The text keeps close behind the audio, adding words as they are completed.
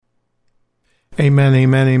Amen,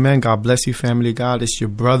 amen, amen. God bless you, family of God. It's your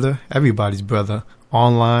brother, everybody's brother,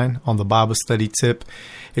 online on the Bible study tip.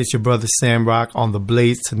 It's your brother SAMROCK on the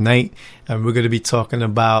Blaze tonight, and we're going to be talking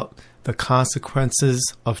about the consequences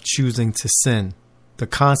of choosing to sin. The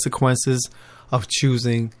consequences of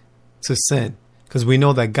choosing to sin. Because we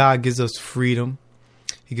know that God gives us freedom.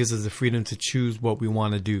 He gives us the freedom to choose what we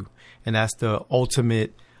want to do. And that's the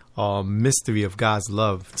ultimate mystery of God's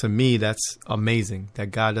love. To me, that's amazing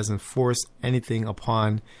that God doesn't force anything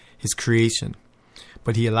upon his creation,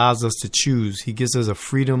 but he allows us to choose. He gives us a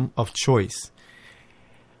freedom of choice.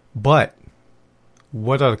 But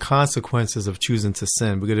what are the consequences of choosing to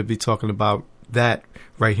sin? We're going to be talking about that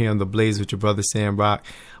right here on The Blaze with your brother SAMROCK.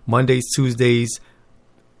 Mondays, Tuesdays,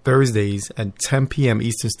 Thursdays at 10 p.m.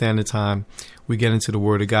 Eastern Standard Time. We get into the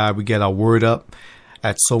Word of God. We get our word up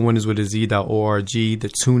at soulwinnerswithaz.org,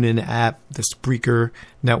 the TuneIn app, the Spreaker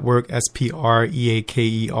Network, SPREAKER.com.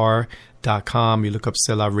 You look up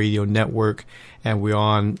Selah Radio Network, and we're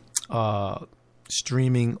on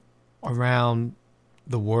streaming around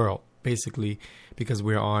the world, basically, because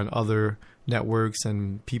we're on other networks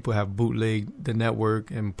and people have bootlegged the network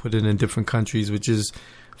and put it in different countries, which is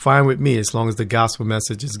fine with me as long as the gospel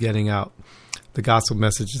message is getting out. The gospel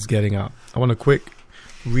message is getting out. I want to quick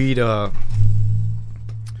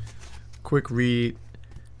read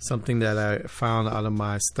something that I found out of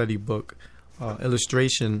my study book,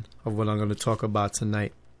 illustration of what I'm going to talk about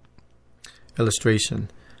tonight. Illustration.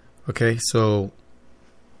 Okay, so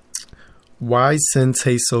why sin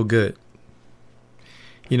tastes so good?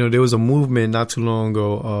 You know, there was a movement not too long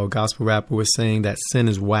ago, a gospel rapper was saying that sin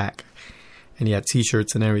is whack, and he had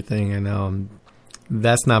t-shirts and everything, and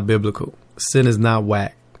that's not biblical. Sin is not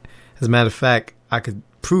whack. As a matter of fact, I could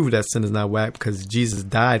prove that sin is not whack because Jesus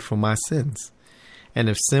died for my sins. And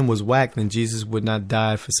if sin was whack, then Jesus would not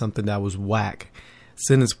die for something that was whack.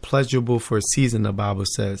 Sin is pleasurable for a season, the Bible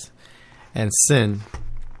says. And sin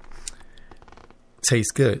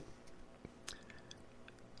tastes good.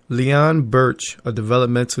 Leon Birch, a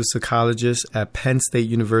developmental psychologist at Penn State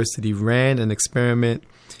University, ran an experiment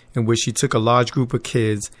in which she took a large group of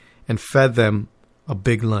kids and fed them a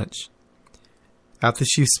big lunch. After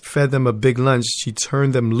she fed them a big lunch, she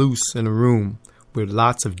turned them loose in a room with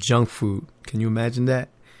lots of junk food. Can you imagine that?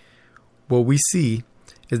 What we see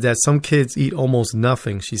is that some kids eat almost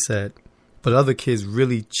nothing, she said, but other kids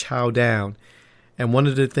really chow down. And one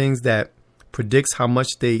of the things that predicts how much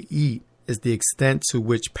they eat is the extent to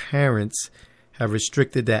which parents have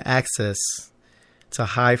restricted their access to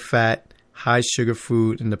high-fat, high-sugar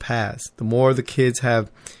food in the past. The more the kids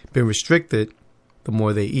have been restricted, the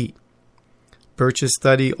more they eat. Birch's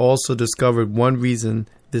study also discovered one reason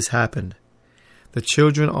this happened. The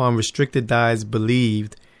children on restricted diets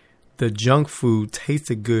believed the junk food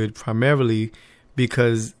tasted good primarily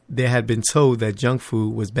because they had been told that junk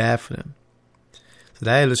food was bad for them. So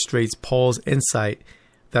that illustrates Paul's insight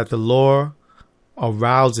that the law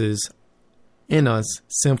arouses in us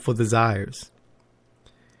sinful desires.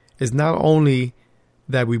 It's not only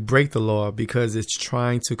that we break the law because it's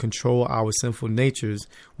trying to control our sinful natures,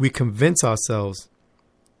 we convince ourselves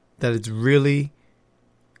that it's really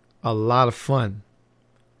a lot of fun,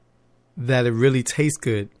 that it really tastes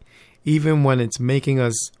good, even when it's making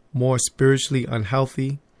us more spiritually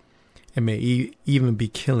unhealthy and may even be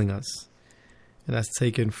killing us. And that's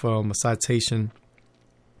taken from a citation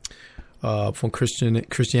from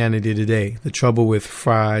Christianity Today. The trouble with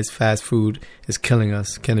fries, fast food, is killing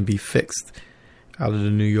us. Can it be fixed? Out of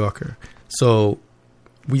the New Yorker. So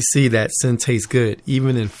we see that sin tastes good,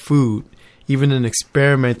 even in food, even in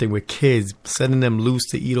experimenting with kids, setting them loose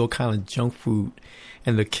to eat all kind of junk food.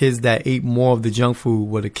 And the kids that ate more of the junk food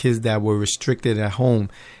were the kids that were restricted at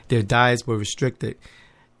home. Their diets were restricted.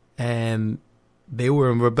 And they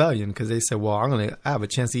were in rebellion because they said, well, I have a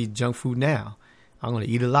chance to eat junk food now. I'm going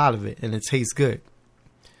to eat a lot of it, and it tastes good.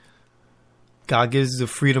 God gives us the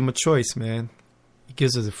freedom of choice, man. He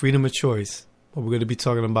gives us the freedom of choice. But we're going to be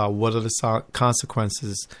talking about what are the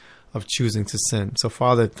consequences of choosing to sin. So,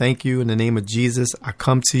 Father, thank you in the name of Jesus. I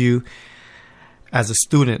come to you as a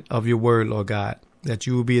student of your word, Lord God, that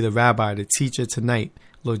you will be the rabbi, the teacher tonight,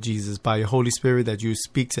 Lord Jesus, by your Holy Spirit, that you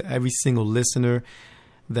speak to every single listener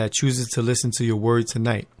that chooses to listen to your word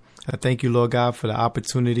tonight. I thank you, Lord God, for the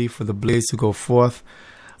opportunity for the blaze to go forth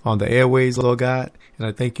on the airways, Lord God. And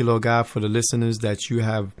I thank you, Lord God, for the listeners that you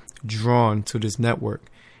have drawn to this network.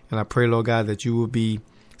 And I pray, Lord God, that you will be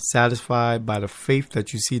satisfied by the faith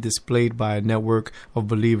that you see displayed by a network of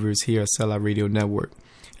believers here at Selah Radio Network.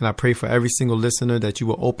 And I pray for every single listener that you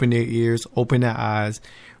will open their ears, open their eyes,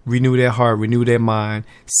 renew their heart, renew their mind,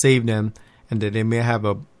 save them, and that they may have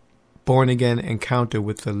a born again encounter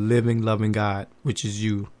with the living, loving God, which is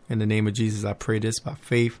you. In the name of Jesus, I pray this by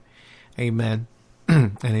faith. Amen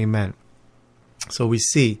and amen. So we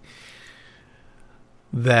see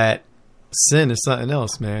that sin is something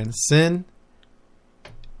else, man. Sin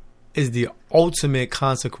is the ultimate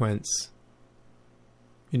consequence.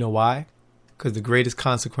 You know why? Because the greatest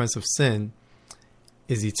consequence of sin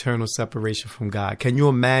is eternal separation from God. Can you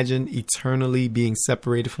imagine eternally being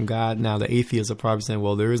separated from God? Now, the atheists are probably saying,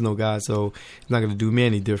 well, there is no God, so it's not going to do me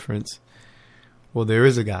any difference. Well, there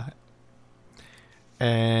is a God.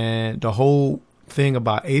 And the whole thing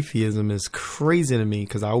about atheism is crazy to me,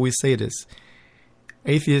 because I always say this.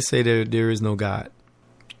 Atheists say that there is no God.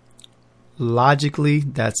 Logically,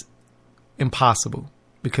 that's impossible,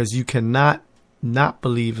 because you cannot not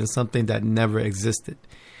believe in something that never existed.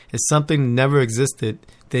 If something never existed,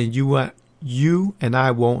 then you and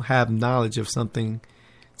I won't have knowledge of something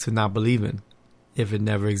to not believe in if it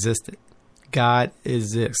never existed. God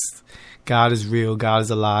exists. God is real. God is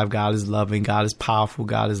alive. God is loving. God is powerful.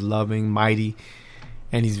 God is loving, mighty,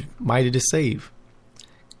 and he's mighty to save.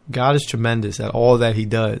 God is tremendous at all that he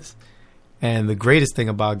does. And the greatest thing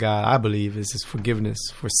about God, I believe, is his forgiveness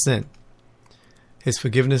for sin. His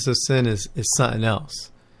forgiveness of sin is something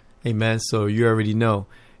else. Amen. So you already know.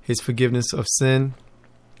 His forgiveness of sin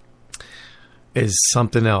is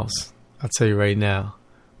something else. I'll tell you right now.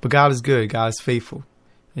 But God is good. God is faithful.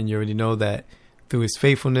 And you already know that through his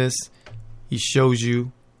faithfulness, he shows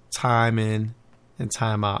you time in and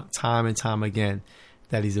time out, time and time again,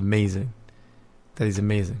 that he's amazing. That he's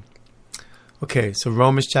amazing. Okay, so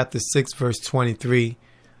Romans chapter 6, verse 23.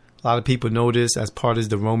 A lot of people know this as part of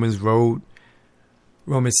the Romans road.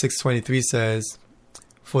 Romans 6:23 says,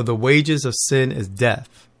 "For the wages of sin is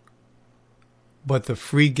death, but the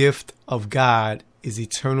free gift of God is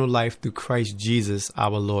eternal life through Christ Jesus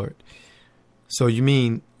our Lord." So you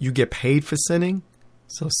mean you get paid for sinning?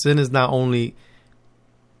 So sin is not only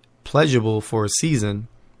pleasurable for a season,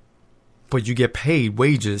 but you get paid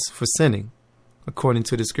wages for sinning, according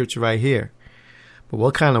to the scripture right here. But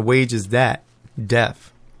what kind of wage is that?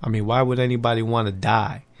 Death. I mean, why would anybody want to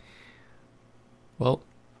die? Well,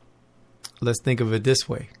 let's think of it this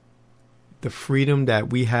way. The freedom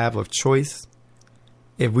that we have of choice,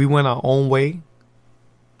 if we went our own way,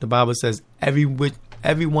 the Bible says every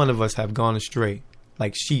one of us have gone astray.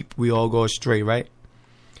 Like sheep, we all go astray, right?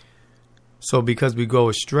 So because we go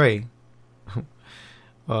astray,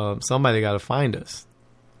 somebody got to find us.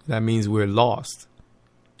 That means we're lost.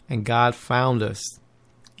 And God found us.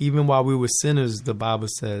 Even while we were sinners, the Bible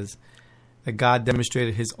says that God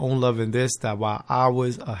demonstrated his own love in this, that while I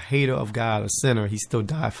was a hater of God, a sinner, he still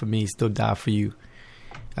died for me, he still died for you.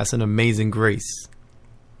 That's an amazing grace.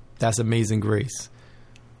 That's amazing grace.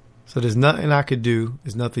 So there's nothing I could do,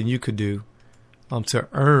 there's nothing you could do to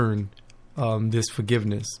earn this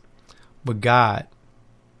forgiveness. But God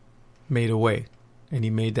made a way, and he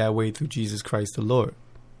made that way through Jesus Christ the Lord.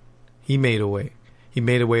 He made a way. He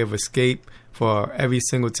made a way of escape for every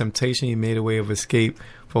single temptation. He made a way of escape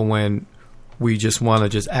for when we just want to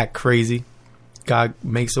just act crazy. God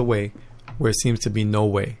makes a way where it seems to be no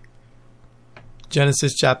way.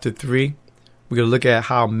 Genesis chapter 3, we're going to look at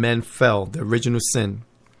how men fell, the original sin.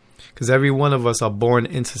 Because every one of us are born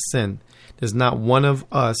into sin. There's not one of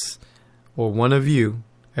us or one of you,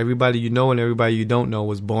 everybody you know and everybody you don't know,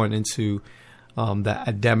 was born into the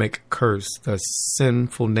Adamic curse, the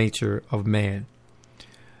sinful nature of man.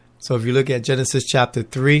 So if you look at Genesis chapter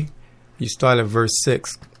 3, you start at verse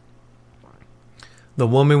 6. The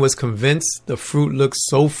woman was convinced the fruit looked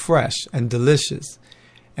so fresh and delicious,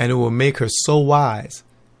 and it will make her so wise,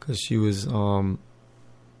 because she was going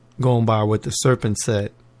by what the serpent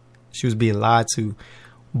said. She was being lied to.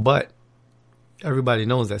 But everybody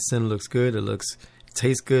knows that sin looks good. It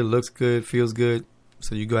tastes good, looks good, feels good.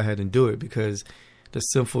 So you go ahead and do it, because the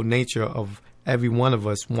sinful nature of every one of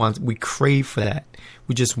us we crave for that.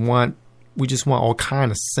 We just want all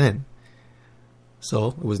kind of sin. So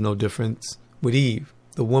it was no difference with Eve.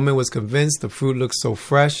 The woman was convinced the fruit looked so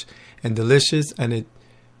fresh and delicious, and it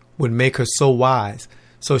would make her so wise.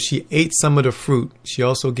 So she ate some of the fruit. She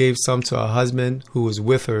also gave some to her husband who was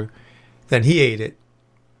with her. Then he ate it.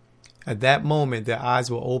 At that moment, their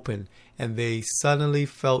eyes were open, and they suddenly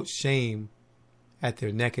felt shame at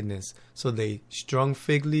their nakedness. So they strung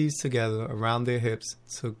fig leaves together around their hips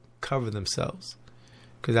to cover themselves.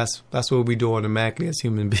 Because that's what we do automatically as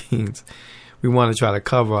human beings. We want to try to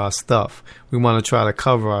cover our stuff. We want to try to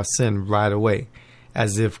cover our sin right away,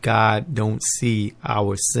 as if God don't see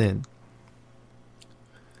our sin.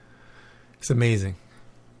 It's amazing.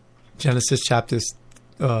 Genesis chapter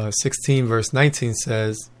 16 verse 19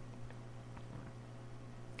 says,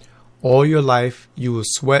 All your life you will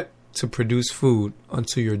sweat to produce food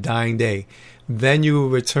until your dying day. Then you will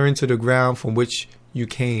return to the ground from which you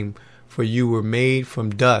came, for you were made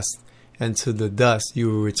from dust, and to the dust you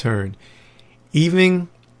will return. Even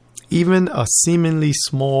a seemingly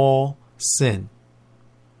small sin,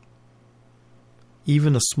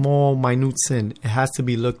 even a small, minute sin, it has to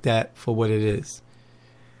be looked at for what it is.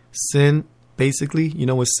 Sin, basically, you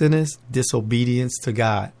know what sin is? Disobedience to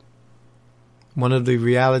God. One of the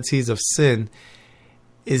realities of sin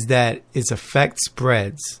is that its effect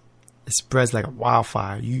spreads. It spreads like a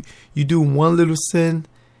wildfire. You do one little sin,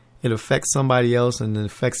 it affects somebody else, and then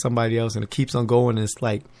affects somebody else, and it keeps on going. And it's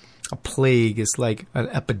like a plague. It's like an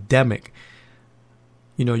epidemic.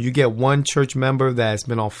 You know, you get one church member that's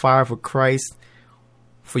been on fire for Christ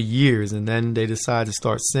for years, and then they decide to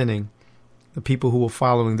start sinning. The people who are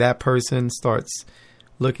following that person starts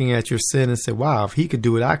looking at your sin and say, wow, if he could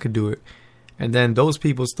do it, I could do it. And then those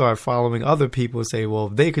people start following other people and say, well,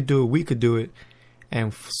 if they could do it, we could do it.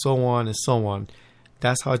 And so on and so on.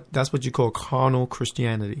 That's what you call carnal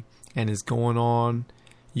Christianity. And it's going on,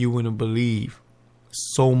 you wouldn't believe.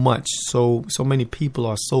 So much. So many people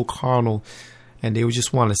are so carnal, and they would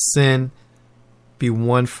just want to sin, be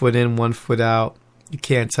 1 foot in, 1 foot out. You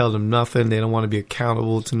can't tell them nothing. They don't want to be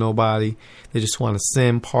accountable to nobody. They just want to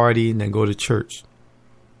sin, party, and then go to church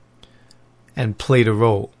and play the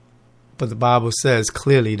role. But the Bible says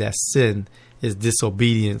clearly that sin is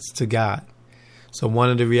disobedience to God. So one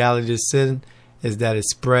of the realities of sin is that it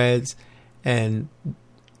spreads, and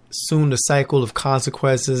soon the cycle of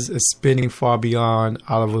consequences is spinning far beyond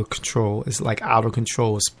out of control. It's like out of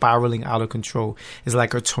control, spiraling out of control. It's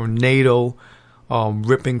like a tornado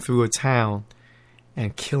ripping through a town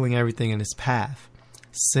and killing everything in its path.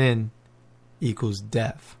 Sin equals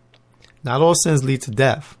death. Not all sins lead to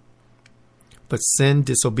death. But sin,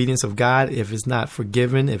 disobedience of God, if it's not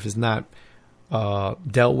forgiven, if it's not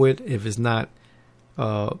dealt with, if it's not,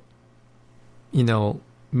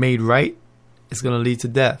 made right, it's going to lead to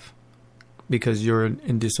death because you're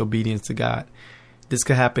in disobedience to God. This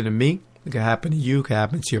could happen to me. It could happen to you. It could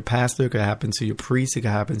happen to your pastor. It could happen to your priest. It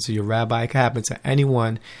could happen to your rabbi. It could happen to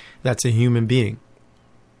anyone that's a human being.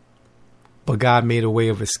 But God made a way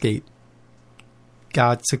of escape.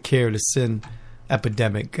 God took care of the sin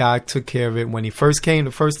epidemic. God took care of it. When he first came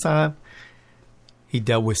the first time, he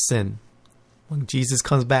dealt with sin. When Jesus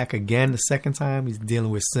comes back again the second time, he's dealing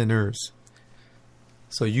with sinners.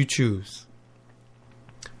 So you choose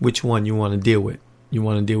which one you want to deal with. You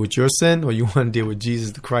want to deal with your sin, or you want to deal with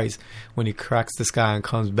Jesus the Christ when he cracks the sky and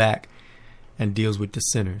comes back and deals with the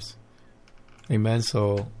sinners. Amen.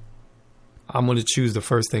 So I'm going to choose the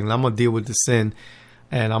first thing. I'm going to deal with the sin,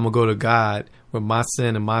 and I'm going to go to God with my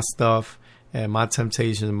sin and my stuff and my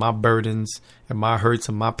temptations and my burdens and my hurts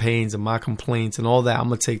and my pains and my complaints and all that. I'm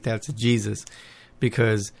going to take that to Jesus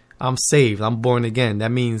because I'm saved. I'm born again.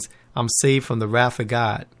 That means I'm saved from the wrath of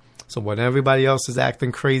God. So when everybody else is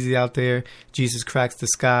acting crazy out there, Jesus cracks the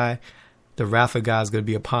sky, the wrath of God is going to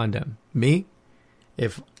be upon them. Me,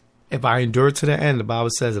 if I endure to the end, the Bible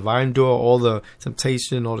says, if I endure all the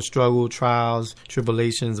temptation, all the struggle, trials,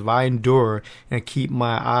 tribulations, if I endure and keep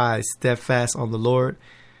my eyes steadfast on the Lord,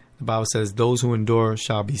 the Bible says, those who endure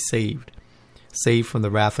shall be saved. Saved from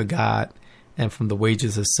the wrath of God and from the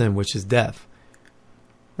wages of sin, which is death.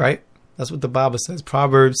 Right? That's what the Bible says.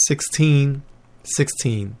 Proverbs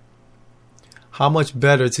 16:16. How much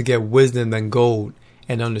better to get wisdom than gold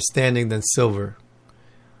and understanding than silver?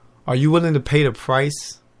 Are you willing to pay the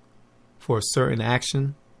price for a certain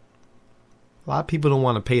action? A lot of people don't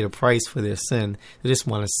want to pay the price for their sin. They just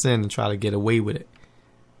want to sin and try to get away with it.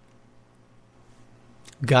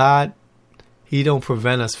 God, he don't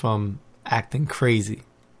prevent us from acting crazy.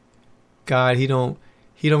 God, he don't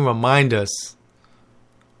remind us,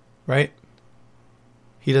 right?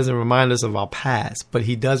 He doesn't remind us of our past, but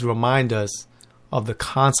he does remind us of the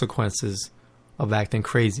consequences of acting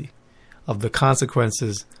crazy, of the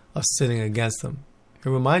consequences of sinning against him.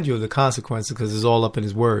 He'll remind you of the consequences because it's all up in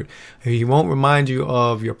his word. He won't remind you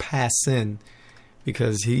of your past sin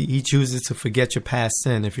because he chooses to forget your past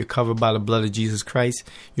sin. If you're covered by the blood of Jesus Christ,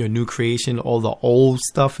 you're a new creation. All the old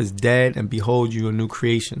stuff is dead, and behold, you're a new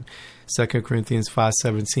creation. 2 Corinthians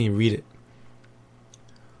 5:17, read it.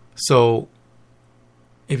 So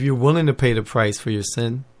if you're willing to pay the price for your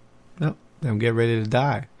sin, then get ready to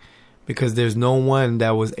die, because there's no one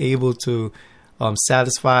that was able to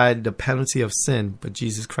satisfy the penalty of sin but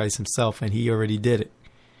Jesus Christ himself, and he already did it.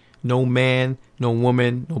 No man, no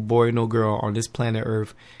woman, no boy, no girl on this planet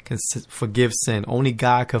Earth can forgive sin. Only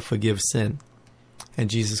God can forgive sin. And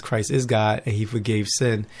Jesus Christ is God, and he forgave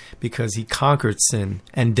sin because he conquered sin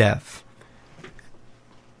and death.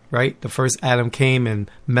 right? The first Adam came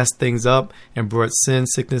and messed things up and brought sin,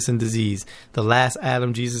 sickness, and disease. The last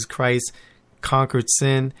Adam, Jesus Christ, conquered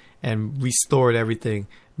sin and restored everything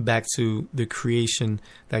back to the creation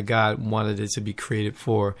that God wanted it to be created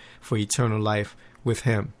for eternal life with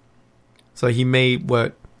him. So he made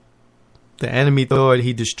what the enemy thought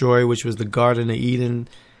he destroyed, which was the Garden of Eden.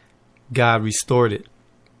 God restored it.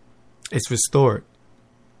 It's restored.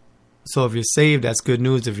 So if you're saved, that's good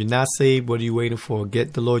news. If you're not saved, what are you waiting for?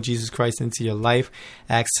 Get the Lord Jesus Christ into your life.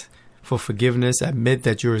 Ask for forgiveness. Admit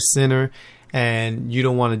that you're a sinner and you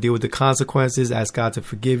don't want to deal with the consequences. Ask God to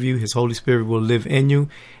forgive you. His Holy Spirit will live in you.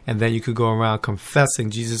 And then you could go around confessing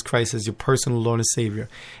Jesus Christ as your personal Lord and Savior.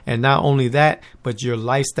 And not only that, but your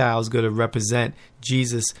lifestyle is going to represent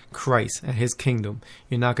Jesus Christ and his kingdom.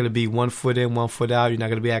 You're not going to be 1 foot in, 1 foot out. You're not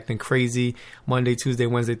going to be acting crazy Monday, Tuesday,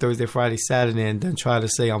 Wednesday, Thursday, Friday, Saturday, and then try to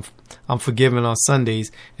say I'm forgiven on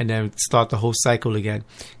Sundays and then start the whole cycle again.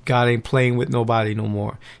 God ain't playing with nobody no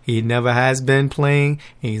more. He never has been playing,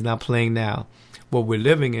 and he's not playing now. What we're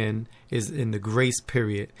living in is in the grace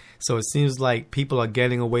period. So it seems like people are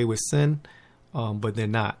getting away with sin, but they're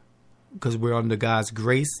not, because we're under God's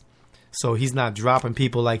grace. So he's not dropping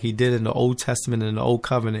people like he did in the Old Testament and the Old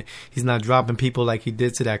Covenant. He's not dropping people like he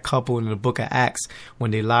did to that couple in the book of Acts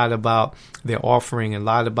when they lied about their offering and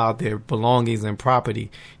lied about their belongings and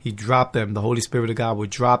property. He dropped them. The Holy Spirit of God would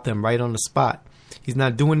drop them right on the spot. He's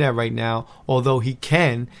not doing that right now, although he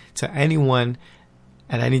can to anyone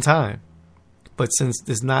at any time. But since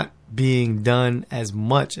it's not being done as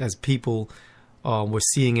much as people were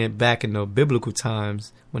seeing it back in the biblical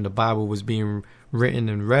times when the Bible was being written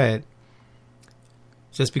and read,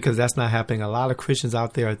 just because that's not happening, a lot of Christians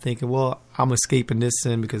out there are thinking, well, I'm escaping this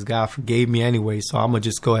sin because God forgave me anyway, so I'm going to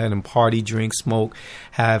just go ahead and party, drink, smoke,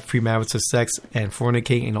 have premarital sex, and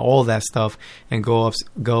fornicate and all that stuff, and go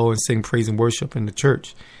and sing praise and worship in the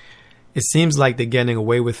church. It seems like they're getting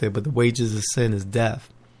away with it, but the wages of sin is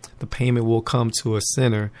death. The payment will come to a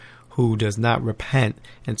sinner who does not repent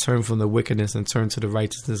and turn from the wickedness and turn to the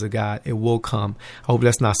righteousness of God. It will come. I hope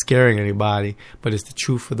that's not scaring anybody, but it's the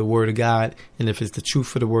truth for the word of God. And if it's the truth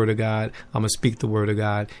for the word of God, I'm going to speak the word of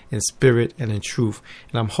God in spirit and in truth.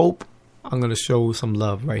 And I'm going to show some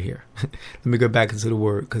love right here. Let me go back into the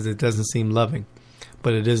word, because it doesn't seem loving,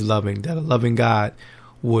 but it is loving, that a loving God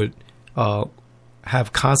would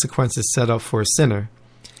have consequences set up for a sinner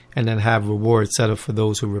and then have rewards set up for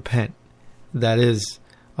those who repent. That is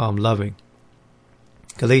loving.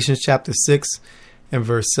 Galatians chapter 6 and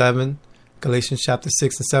verse 7. Galatians chapter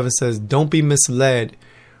 6 and 7 says, don't be misled.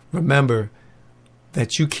 Remember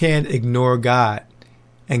that you can't ignore God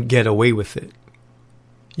and get away with it.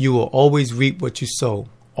 You will always reap what you sow.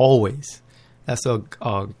 Always. That's a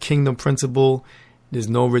kingdom principle. There's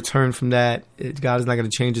no return from that. God is not going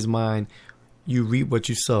to change his mind. You reap what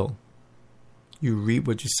you sow. You reap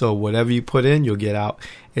what you sow. Whatever you put in, you'll get out.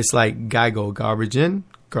 It's like GIGO, garbage in,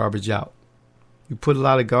 garbage out. You put a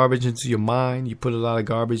lot of garbage into your mind. You put a lot of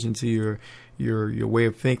garbage into your way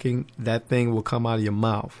of thinking. That thing will come out of your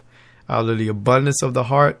mouth. Out of the abundance of the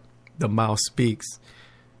heart, the mouth speaks.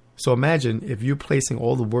 So imagine if you're placing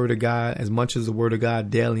all the word of God, as much as the word of God,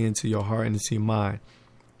 daily into your heart and into your mind,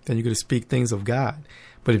 then you're going to speak things of God.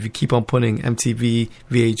 But if you keep on putting MTV,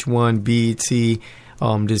 VH1, BET,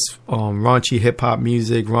 this raunchy hip hop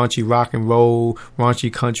music, raunchy rock and roll,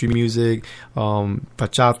 raunchy country music,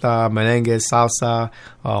 bachata, merengue, salsa,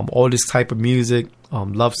 all this type of music,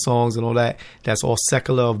 love songs and all that, that's all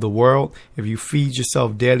secular of the world. If you feed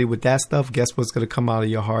yourself daily with that stuff, guess what's going to come out of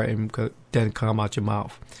your heart and then come out your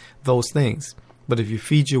mouth? Those things. But if you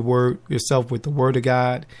feed yourself with the word of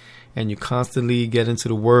God, and you constantly get into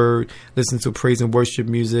the word, listen to praise and worship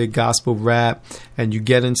music, gospel rap, and you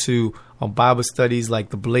get into Bible studies like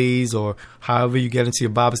The Blaze, or however you get into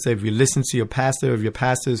your Bible study, if you listen to your pastor, if your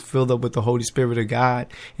pastor is filled up with the Holy Spirit of God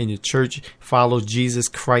and your church follows Jesus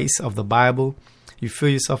Christ of the Bible, you fill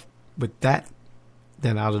yourself with that,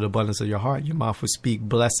 then out of the abundance of your heart, your mouth will speak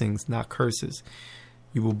blessings, not curses.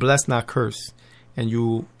 You will bless, not curse. And you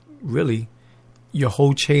will really, your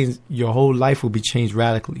whole life will be changed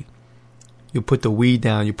radically. You'll put the weed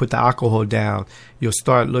down. You put the alcohol down. You'll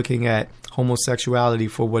start looking at homosexuality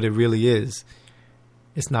for what it really is.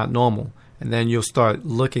 It's not normal. And then you'll start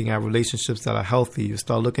looking at relationships that are healthy. You'll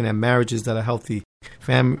start looking at marriages that are healthy,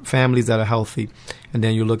 families that are healthy. And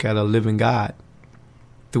then you look at a living God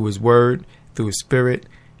through his word, through his spirit,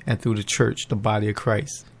 and through the church, the body of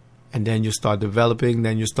Christ. And then you'll start developing.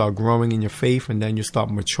 Then you'll start growing in your faith. And then you'll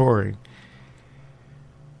start maturing.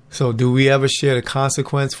 So do we ever share the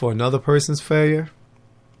consequence for another person's failure?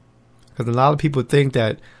 Because a lot of people think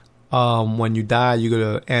that when you die, you're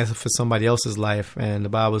going to answer for somebody else's life. And the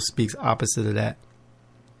Bible speaks opposite of that.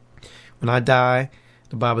 When I die,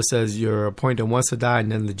 the Bible says you're appointed once to die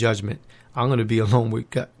and then the judgment. I'm going to be alone with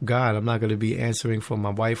God. I'm not going to be answering for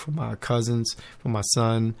my wife, for my cousins, for my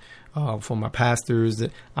son, for my pastors.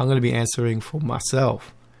 I'm going to be answering for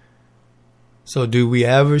myself. So do we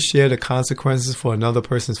ever share the consequences for another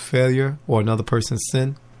person's failure or another person's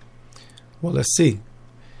sin? Well, let's see.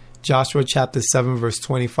 Joshua chapter 7, verse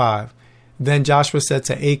 25. Then Joshua said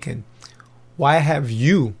to Achan, "Why have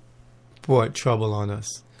you brought trouble on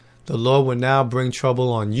us? The Lord will now bring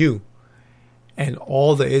trouble on you." And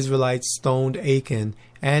all the Israelites stoned Achan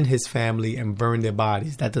and his family and burned their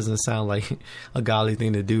bodies. That doesn't sound like a godly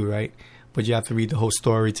thing to do, right? But you have to read the whole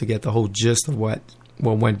story to get the whole gist of what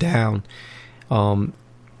went down.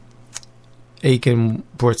 Achan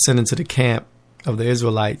brought sin into the camp of the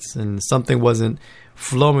Israelites, and something wasn't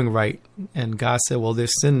flowing right. And God said, well,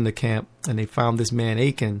 there's sin in the camp. And they found this man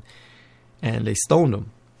Achan, and they stoned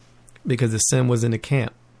him because the sin was in the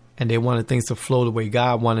camp. And they wanted things to flow the way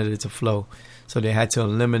God wanted it to flow. So they had to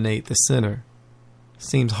eliminate the sinner.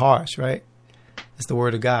 Seems harsh, right? It's the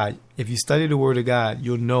word of God. If you study the word of God,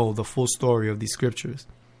 you'll know the full story of these scriptures.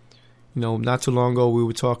 You know, not too long ago, we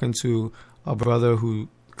were talking to a brother who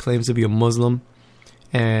claims to be a Muslim,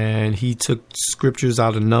 and he took scriptures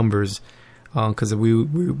out of Numbers because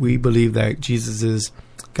we believe that Jesus is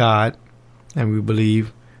God, and we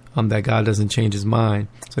believe that God doesn't change his mind.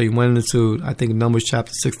 So he went into, I think, Numbers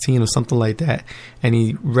chapter 16 or something like that, and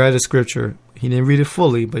he read a scripture. He didn't read it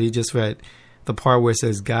fully, but he just read the part where it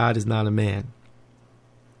says, God is not a man.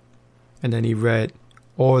 And then he read,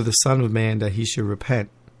 or the Son of Man, that he should repent.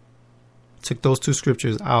 Took those two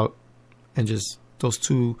scriptures out and just those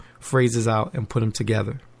two phrases out and put them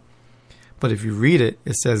together. But if you read it,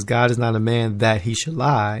 it says, God is not a man that he should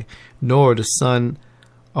lie, nor the Son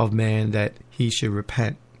of Man that he should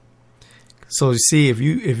repent. So you see, if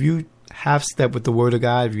you half step with the word of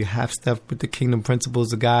God, if you half step with the kingdom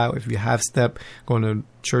principles of God, if you half step going to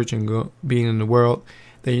church and being in the world,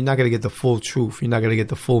 then you're not going to get the full truth. You're not going to get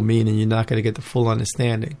the full meaning. You're not going to get the full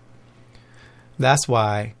understanding. That's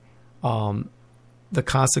why the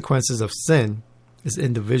consequences of sin is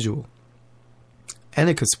individual, and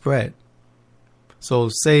it could spread. So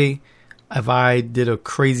say if I did a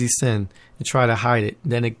crazy sin and try to hide it,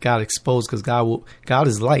 then it got exposed because God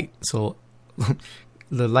is light. So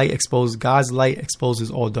God's light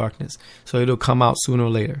exposes all darkness. So it'll come out sooner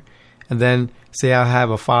or later. And then say I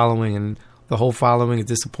have a following and the whole following is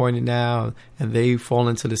disappointed now and they fall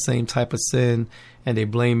into the same type of sin and they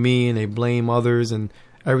blame me and they blame others and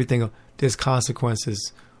everything. There's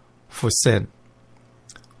consequences for sin.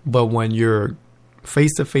 But when you're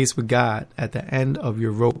face to face with God at the end of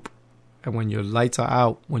your rope and when your lights are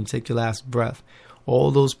out, when you take your last breath,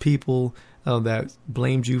 all those people that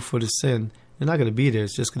blamed you for the sin, they're not going to be there.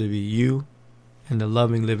 It's just going to be you and the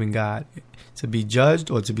loving, living God to be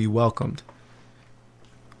judged or to be welcomed.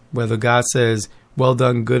 Whether God says, well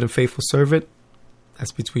done, good and faithful servant,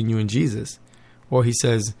 that's between you and Jesus. Or he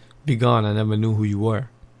says, be gone, I never knew who you were.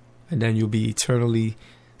 And then you'll be eternally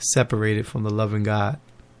separated from the loving God.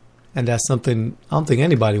 And that's something I don't think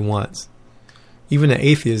anybody wants. Even the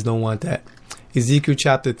atheists don't want that. Ezekiel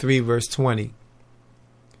chapter 3, verse 20.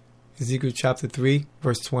 Ezekiel chapter 3,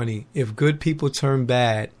 verse 20. If good people turn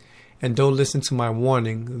bad and don't listen to my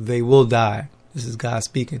warning, they will die. This is God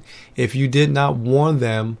speaking. If you did not warn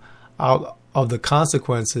them out of the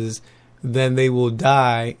consequences, then they will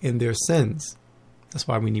die in their sins. That's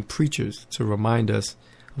why we need preachers to remind us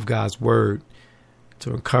of God's word,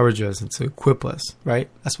 to encourage us and to equip us, right?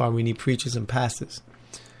 That's why we need preachers and pastors.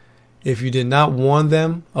 If you did not warn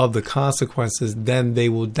them of the consequences, then they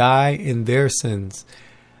will die in their sins.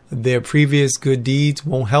 Their previous good deeds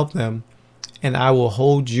won't help them, and I will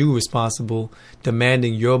hold you responsible,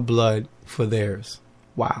 demanding your blood for theirs.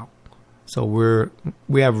 Wow. So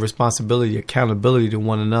we have a responsibility, accountability to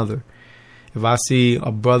one another. If I see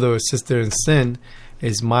a brother or sister in sin,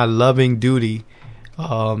 it's my loving duty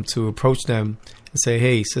to approach them and say,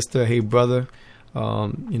 hey, sister, hey, brother,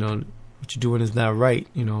 what you're doing is not right.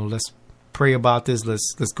 Let's pray about this.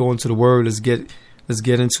 Let's go into the word. Let's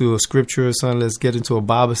get into a scripture or something. Let's get into a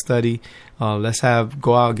Bible study. Let's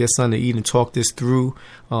go out and get something to eat and talk this through.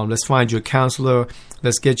 Let's find you a counselor.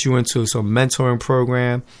 Let's get you into some mentoring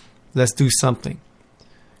program. Let's do something.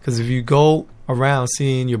 Because if you go around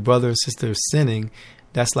seeing your brother and sister sinning,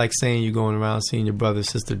 that's like saying you're going around seeing your brother and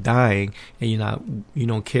sister dying and you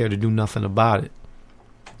don't care to do nothing about it.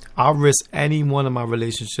 I'll risk any one of my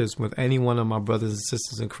relationships with any one of my brothers and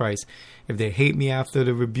sisters in Christ. If they hate me after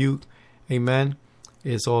the rebuke, amen,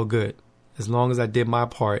 it's all good. as long as I did my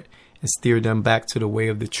part and steered them back to the way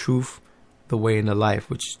of the truth, the way and the life,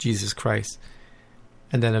 which is Jesus Christ.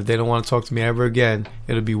 And then if they don't want to talk to me ever again,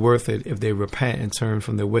 it'll be worth it if they repent and turn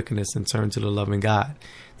from their wickedness and turn to the loving God.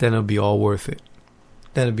 Then it'll be all worth it.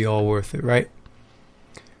 Then it'll be all worth it, right?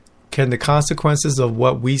 Can the consequences of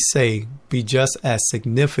what we say be just as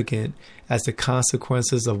significant as the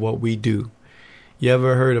consequences of what we do? You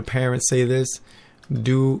ever heard a parent say this?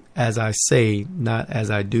 Do as I say, not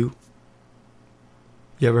as I do.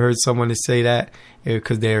 You ever heard someone say that?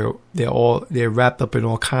 Because they're wrapped up in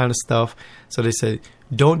all kind of stuff. So they say,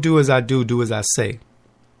 don't do as I do as I say.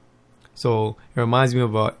 So it reminds me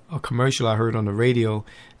of a commercial I heard on the radio.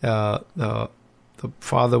 The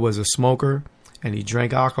father was a smoker and he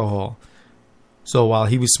drank alcohol. So while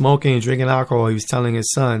he was smoking and drinking alcohol, he was telling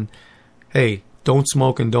his son, hey, don't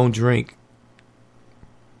smoke and don't drink.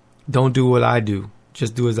 Don't do what I do.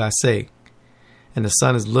 Just do as I say. And the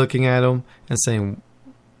son is looking at him and saying,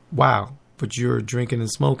 wow, but you're drinking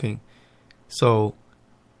and smoking. So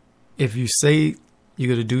if you say you're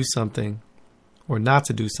going to do something or not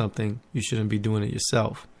to do something, you shouldn't be doing it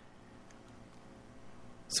yourself.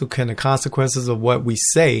 So can the consequences of what we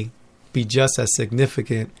say be just as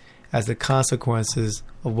significant as the consequences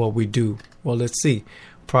of what we do? Well, let's see.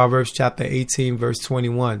 Proverbs chapter 18, verse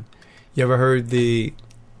 21. You ever heard the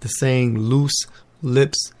saying, loose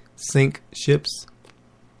lips sink ships?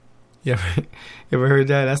 You ever heard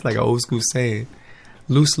that? That's like an old school saying.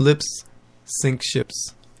 Loose lips sink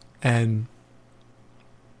ships, and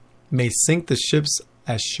may sink the ships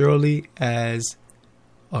as surely as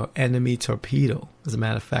an enemy torpedo. As a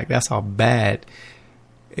matter of fact, that's how bad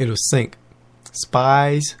it'll sink.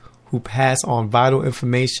 Spies who pass on vital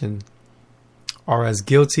information are as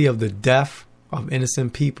guilty of the death of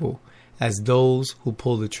innocent people as those who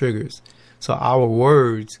pull the triggers. So our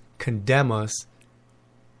words condemn us,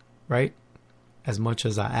 right, as much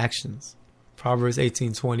as our actions. Proverbs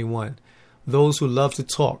 18:21. Those who love to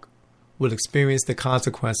talk will experience the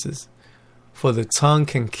consequences, for the tongue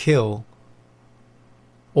can kill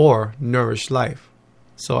or nourish life.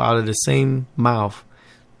 So out of the same mouth,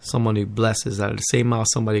 somebody blesses. Out of the same mouth,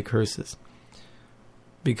 somebody curses.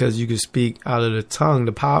 Because you can speak out of the tongue.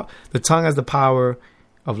 The tongue has the power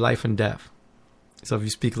of life and death. So if you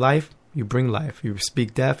speak life, you bring life. You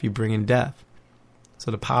speak death, you bring in death.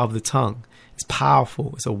 So the power of the tongue is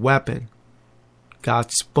powerful. It's a weapon.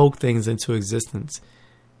 God spoke things into existence.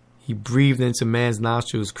 He breathed into man's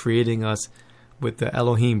nostrils, creating us with the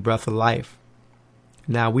Elohim breath of life.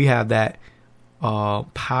 Now we have that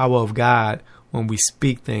power of God when we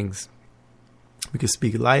speak things. We can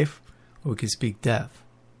speak life or we can speak death.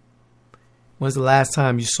 When's the last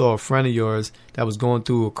time you saw a friend of yours that was going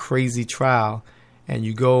through a crazy trial and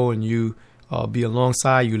you go and you be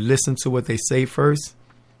alongside, you listen to what they say first,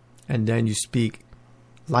 and then you speak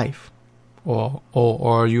life? Or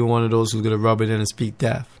are you one of those who's going to rub it in and speak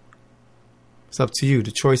death? It's up to you.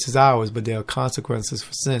 The choice is ours, but there are consequences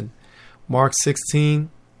for sin. Mark chapter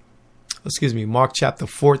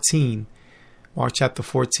 14. Mark chapter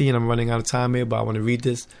 14. I'm running out of time here, but I want to read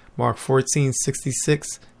this. Mark 14,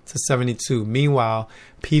 66 to 72. Meanwhile,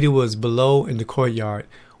 Peter was below in the courtyard.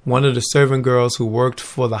 One of the servant girls who worked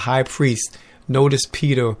for the high priest noticed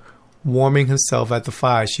Peter warming himself at the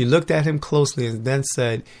fire. She looked at him closely and then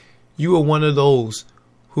said, "You are one of those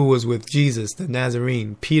who was with Jesus, the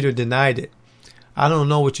Nazarene." Peter denied it. "I don't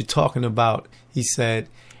know what you're talking about," he said,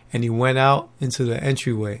 and he went out into the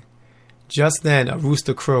entryway. Just then a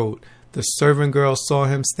rooster crowed. The servant girl saw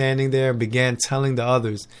him standing there and began telling the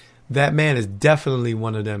others, "That man is definitely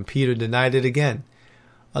one of them." Peter denied it again.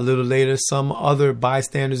 A little later, some other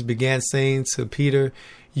bystanders began saying to Peter,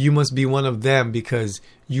 "You must be one of them because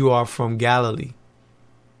you are from Galilee."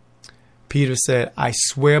 Peter said, "I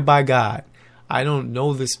swear by God, I don't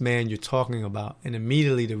know this man you're talking about." And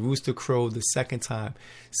immediately the rooster crowed the second time.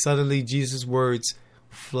 Suddenly Jesus' words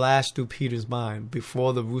flashed through Peter's mind.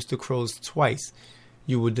 "Before the rooster crows twice,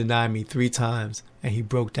 you will deny me 3 times." And he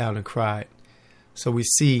broke down and cried. So we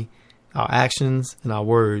see our actions and our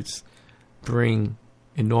words bring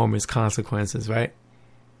enormous consequences, right?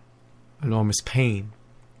 Enormous pain.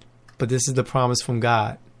 But this is the promise from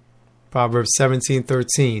God. Proverbs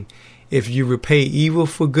 17:13. If you repay evil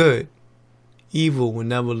for good, evil will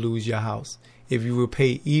never lose your house. If you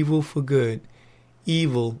repay evil for good,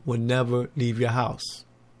 evil will never leave your house.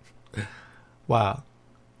 Wow.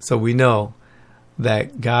 So we know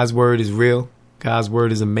that God's word is real. God's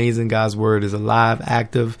word is amazing. God's word is alive,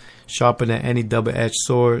 active, sharper than any double-edged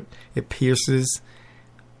sword. It pierces.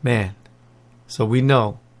 Man. So we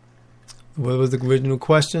know. What was the original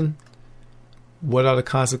question? What are the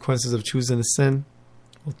consequences of choosing to sin?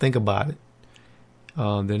 Well, think about it.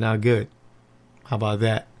 They're not good. How about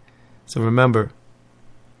that? So remember,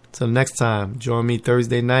 till next time, join me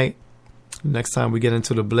Thursday night. Next time we get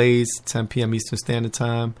into the blaze, 10 p.m. Eastern Standard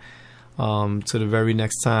Time. To the very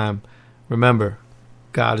next time, remember,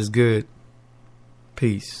 God is good.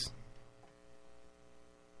 Peace.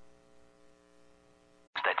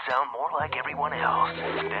 That sound more like everyone else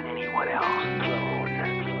than anyone else.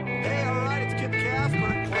 Hey, all right, it's Kip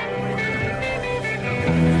Casper.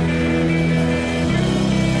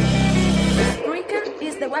 Spreaker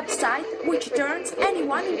is the website which turns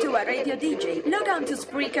anyone into a radio DJ. Log on to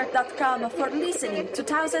Spreaker.com for listening to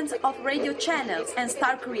thousands of radio channels and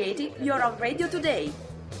start creating your own radio today.